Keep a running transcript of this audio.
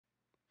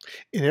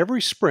In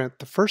every sprint,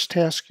 the first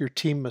task your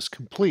team must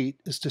complete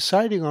is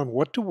deciding on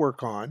what to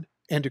work on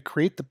and to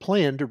create the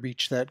plan to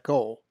reach that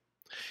goal.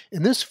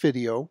 In this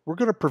video, we're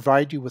going to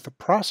provide you with a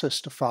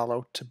process to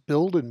follow to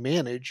build and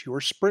manage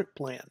your sprint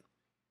plan.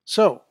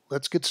 So,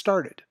 let's get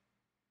started.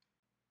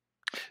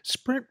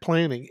 Sprint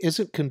planning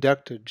isn't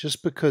conducted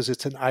just because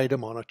it's an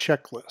item on a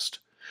checklist.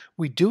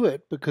 We do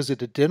it because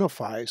it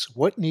identifies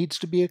what needs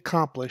to be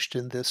accomplished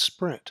in this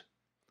sprint.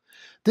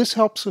 This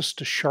helps us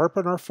to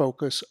sharpen our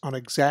focus on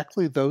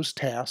exactly those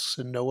tasks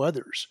and no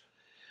others.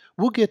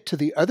 We'll get to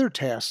the other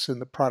tasks in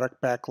the product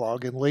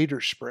backlog in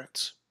later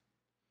sprints.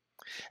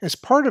 As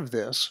part of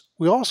this,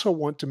 we also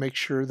want to make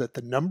sure that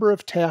the number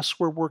of tasks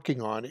we're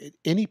working on at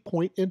any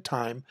point in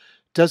time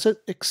doesn't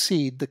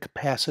exceed the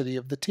capacity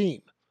of the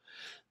team.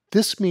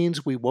 This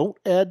means we won't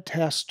add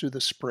tasks to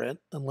the sprint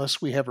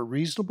unless we have a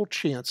reasonable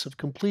chance of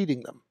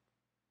completing them.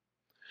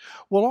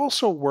 We'll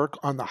also work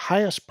on the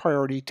highest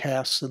priority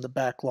tasks in the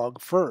backlog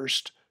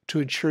first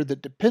to ensure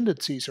that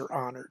dependencies are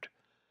honored.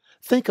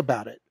 Think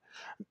about it.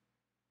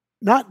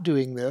 Not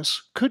doing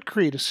this could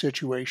create a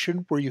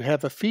situation where you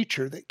have a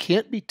feature that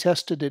can't be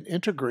tested and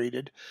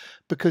integrated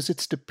because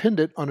it's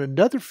dependent on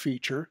another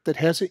feature that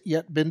hasn't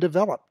yet been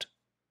developed.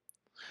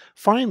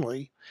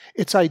 Finally,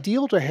 it's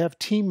ideal to have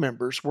team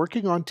members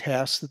working on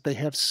tasks that they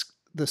have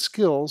the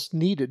skills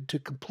needed to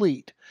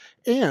complete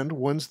and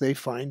ones they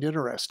find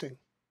interesting.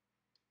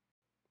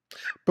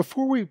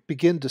 Before we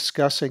begin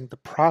discussing the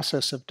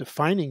process of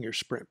defining your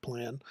sprint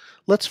plan,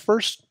 let's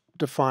first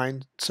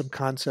define some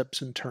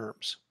concepts and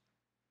terms.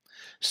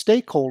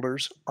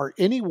 Stakeholders are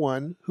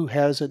anyone who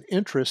has an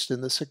interest in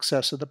the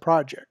success of the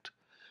project.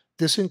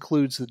 This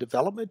includes the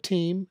development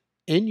team,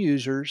 end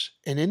users,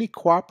 and any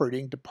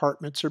cooperating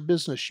departments or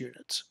business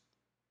units.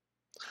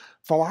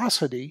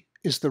 Velocity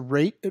is the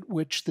rate at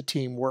which the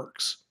team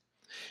works.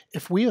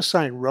 If we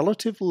assign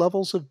relative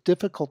levels of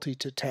difficulty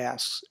to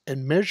tasks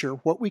and measure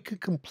what we can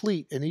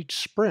complete in each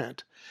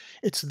sprint,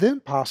 it's then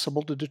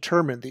possible to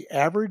determine the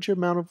average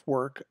amount of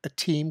work a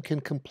team can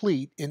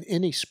complete in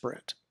any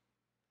sprint.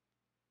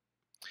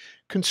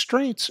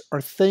 Constraints are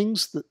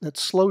things that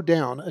slow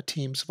down a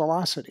team's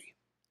velocity.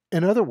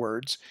 In other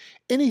words,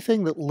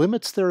 anything that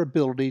limits their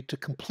ability to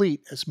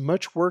complete as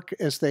much work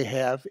as they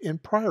have in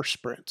prior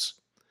sprints.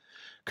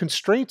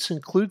 Constraints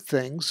include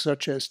things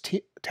such as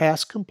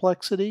task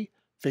complexity,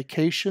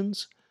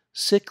 vacations,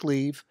 sick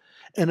leave,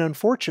 and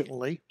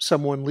unfortunately,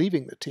 someone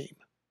leaving the team.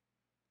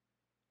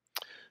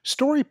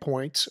 Story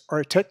points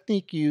are a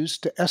technique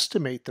used to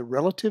estimate the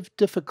relative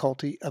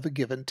difficulty of a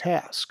given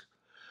task.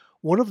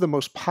 One of the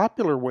most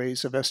popular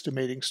ways of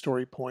estimating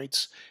story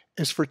points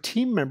is for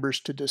team members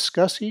to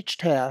discuss each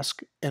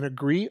task and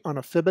agree on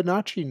a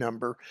Fibonacci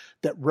number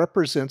that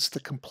represents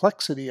the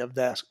complexity of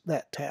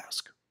that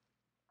task.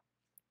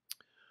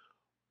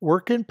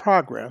 Work in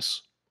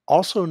progress,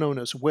 also known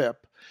as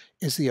WIP,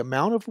 is the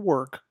amount of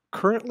work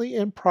currently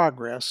in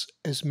progress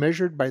as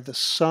measured by the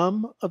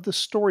sum of the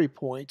story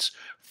points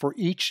for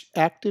each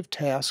active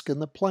task in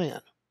the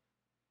plan.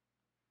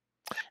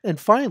 And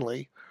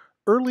finally,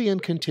 early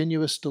and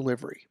continuous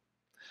delivery.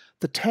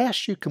 The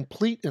tasks you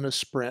complete in a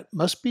sprint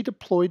must be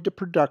deployed to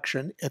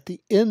production at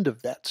the end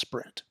of that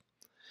sprint.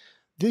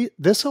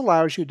 This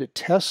allows you to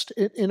test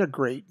and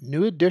integrate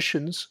new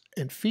additions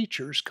and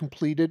features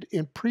completed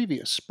in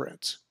previous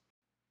sprints.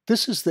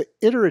 This is the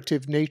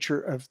iterative nature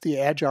of the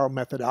Agile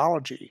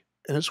methodology,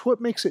 and is what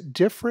makes it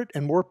different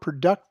and more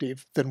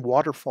productive than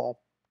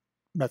waterfall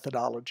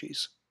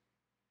methodologies.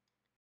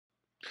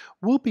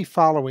 We'll be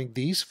following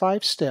these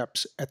 5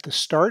 steps at the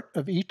start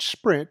of each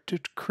sprint to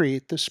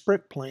create the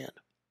sprint plan.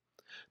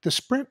 The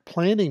sprint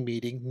planning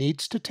meeting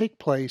needs to take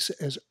place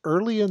as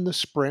early in the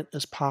sprint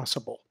as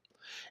possible,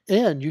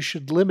 and you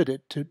should limit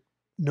it to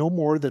no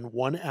more than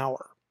 1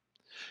 hour.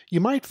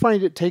 You might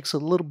find it takes a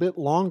little bit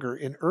longer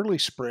in early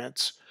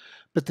sprints,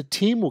 but the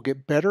team will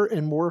get better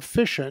and more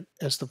efficient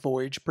as the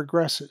voyage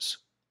progresses.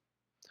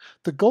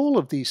 The goal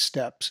of these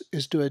steps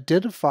is to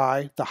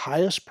identify the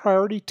highest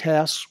priority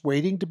tasks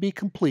waiting to be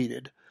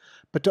completed,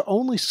 but to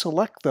only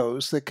select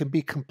those that can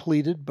be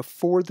completed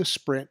before the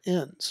sprint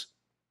ends.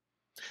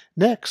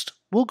 Next,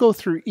 we'll go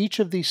through each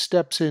of these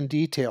steps in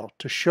detail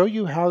to show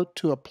you how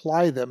to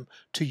apply them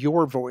to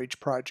your Voyage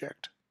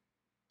project.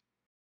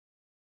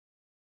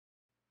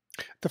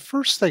 The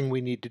first thing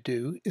we need to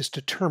do is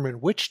determine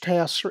which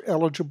tasks are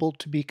eligible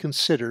to be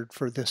considered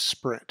for this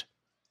sprint.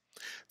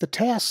 The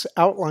tasks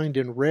outlined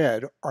in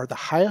red are the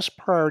highest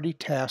priority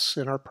tasks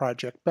in our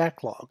project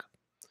backlog.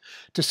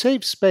 To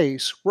save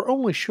space, we're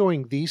only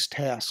showing these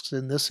tasks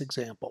in this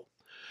example.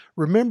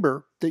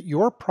 Remember that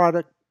your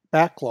product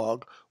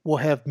backlog will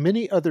have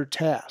many other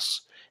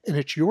tasks, and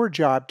it's your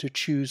job to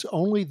choose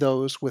only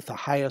those with the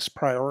highest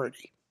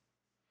priority.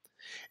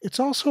 It's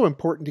also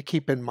important to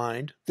keep in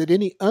mind that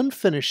any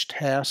unfinished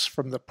tasks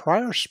from the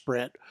prior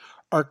sprint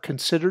are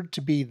considered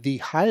to be the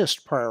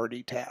highest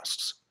priority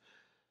tasks.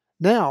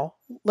 Now,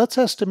 let's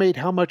estimate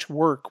how much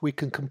work we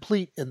can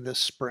complete in this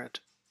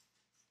sprint.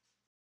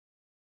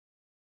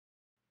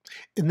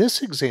 In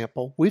this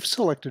example, we've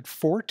selected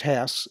 4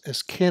 tasks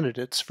as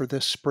candidates for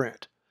this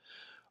sprint.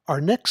 Our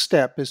next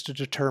step is to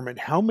determine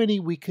how many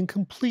we can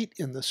complete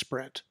in the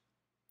sprint.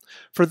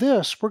 For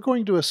this, we're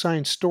going to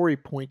assign story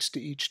points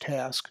to each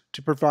task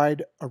to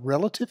provide a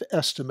relative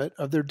estimate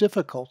of their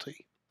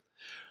difficulty.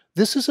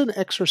 This is an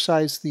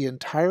exercise the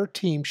entire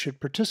team should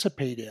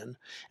participate in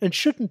and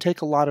shouldn't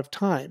take a lot of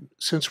time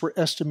since we're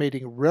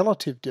estimating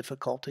relative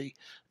difficulty,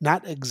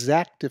 not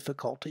exact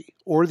difficulty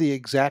or the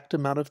exact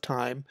amount of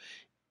time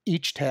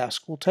each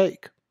task will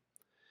take.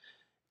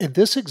 In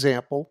this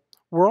example,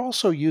 we're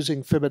also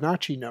using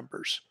Fibonacci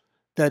numbers,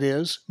 that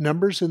is,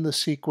 numbers in the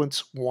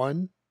sequence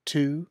 1,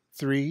 2,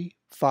 3,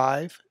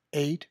 5,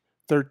 8,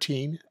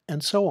 13,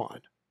 and so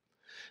on.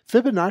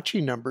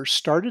 Fibonacci numbers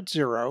start at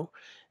 0,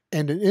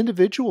 and an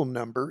individual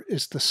number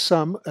is the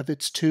sum of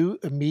its two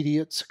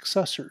immediate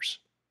successors.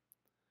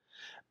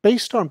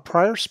 Based on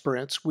prior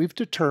sprints, we've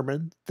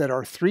determined that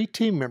our three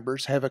team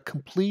members have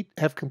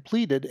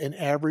completed an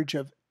average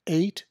of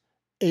 8,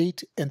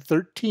 8, and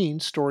 13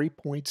 story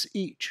points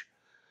each.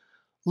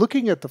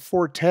 Looking at the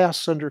 4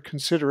 tasks under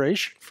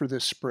consideration for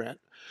this sprint,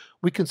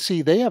 we can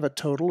see they have a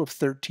total of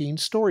 13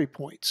 story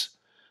points.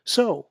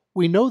 So,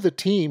 we know the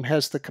team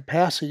has the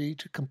capacity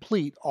to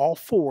complete all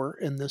 4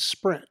 in this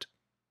sprint.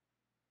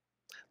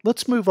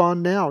 Let's move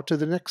on now to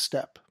the next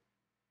step.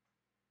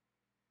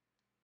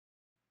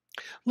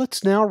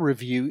 Let's now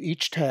review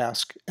each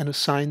task and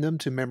assign them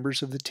to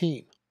members of the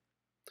team.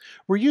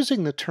 We're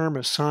using the term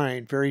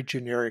assign very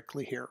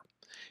generically here.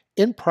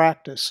 In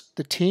practice,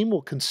 the team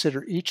will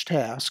consider each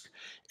task,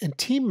 and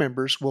team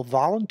members will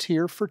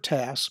volunteer for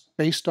tasks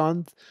based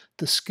on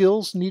the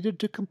skills needed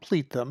to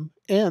complete them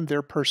and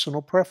their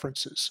personal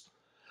preferences.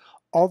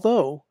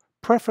 Although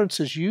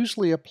preference is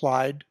usually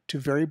applied to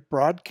very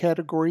broad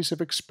categories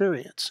of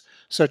experience,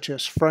 such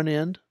as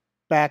front-end,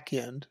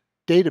 back-end,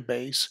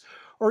 database,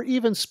 or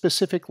even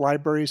specific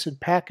libraries and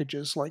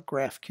packages like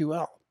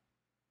GraphQL.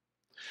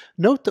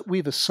 Note that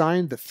we've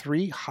assigned the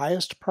 3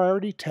 highest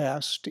priority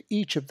tasks to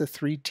each of the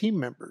 3 team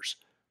members,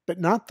 but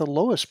not the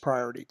lowest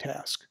priority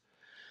task.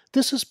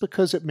 This is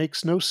because it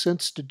makes no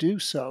sense to do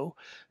so,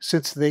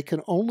 since they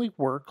can only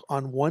work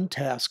on one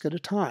task at a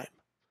time.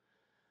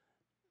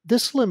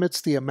 This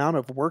limits the amount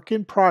of work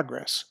in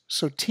progress,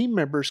 so team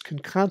members can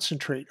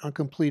concentrate on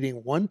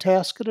completing one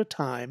task at a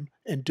time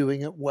and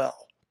doing it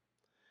well.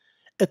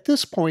 At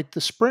this point, the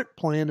sprint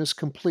plan is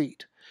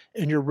complete,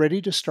 and you're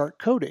ready to start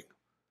coding.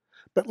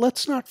 But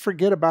let's not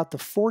forget about the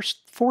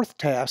fourth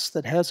task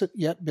that hasn't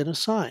yet been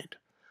assigned.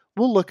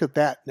 We'll look at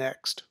that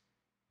next.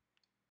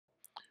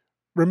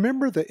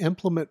 Remember the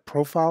implement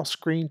profile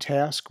screen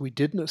task we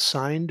didn't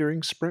assign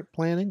during sprint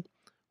planning?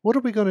 What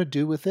are we going to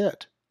do with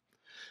it?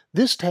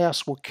 This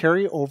task will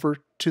carry over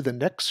to the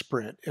next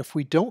sprint if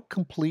we don't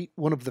complete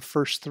one of the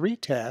first 3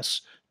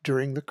 tasks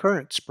during the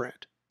current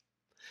sprint.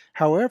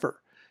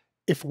 However,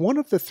 if one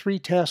of the 3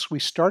 tasks we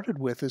started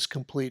with is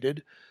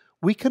completed,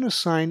 we can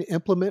assign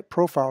Implement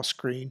Profile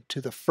Screen to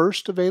the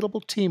first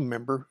available team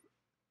member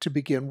to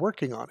begin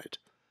working on it.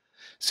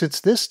 Since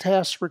this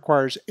task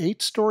requires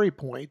 8 story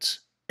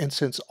points, and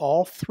since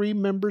all 3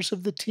 members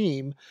of the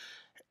team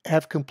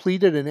have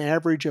completed an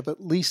average of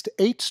at least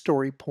 8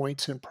 story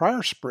points in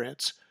prior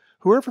sprints,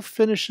 whoever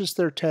finishes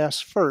their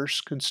task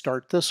first can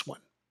start this one.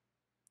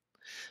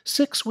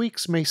 6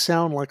 weeks may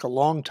sound like a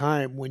long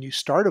time when you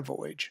start a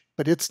voyage,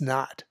 but it's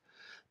not.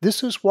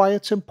 This is why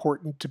it's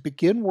important to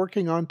begin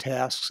working on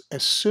tasks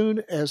as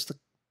soon as the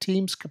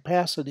team's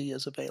capacity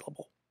is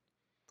available.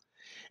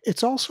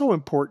 It's also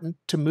important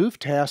to move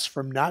tasks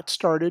from not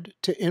started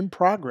to in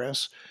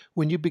progress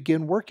when you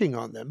begin working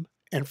on them,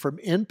 and from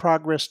in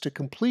progress to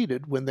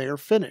completed when they are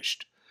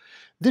finished.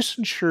 This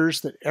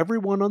ensures that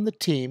everyone on the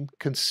team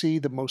can see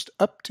the most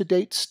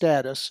up-to-date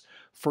status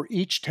for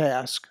each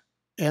task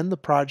and the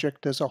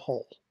project as a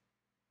whole.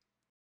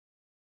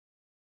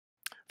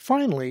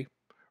 Finally,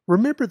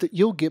 remember that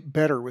you'll get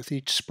better with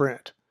each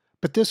sprint,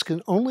 but this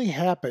can only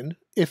happen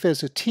if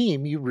as a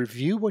team you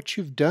review what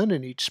you've done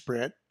in each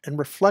sprint and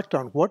reflect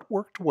on what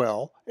worked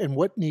well and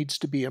what needs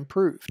to be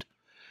improved.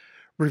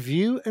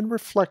 Review and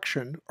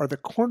reflection are the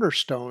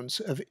cornerstones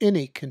of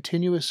any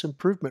continuous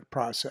improvement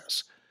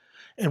process,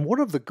 and one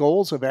of the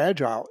goals of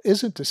Agile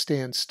isn't to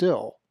stand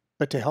still,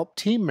 but to help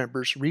team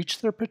members reach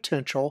their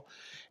potential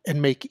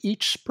and make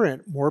each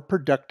sprint more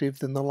productive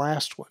than the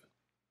last one.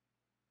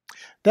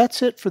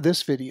 That's it for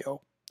this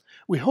video.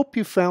 We hope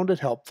you found it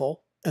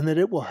helpful and that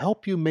it will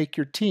help you make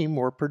your team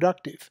more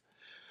productive.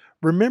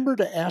 Remember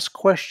to ask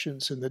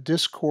questions in the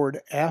Discord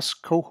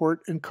Ask Cohort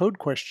and Code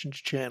Questions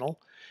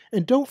channel,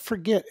 and don't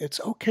forget it's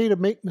okay to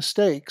make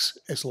mistakes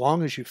as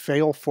long as you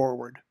fail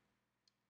forward.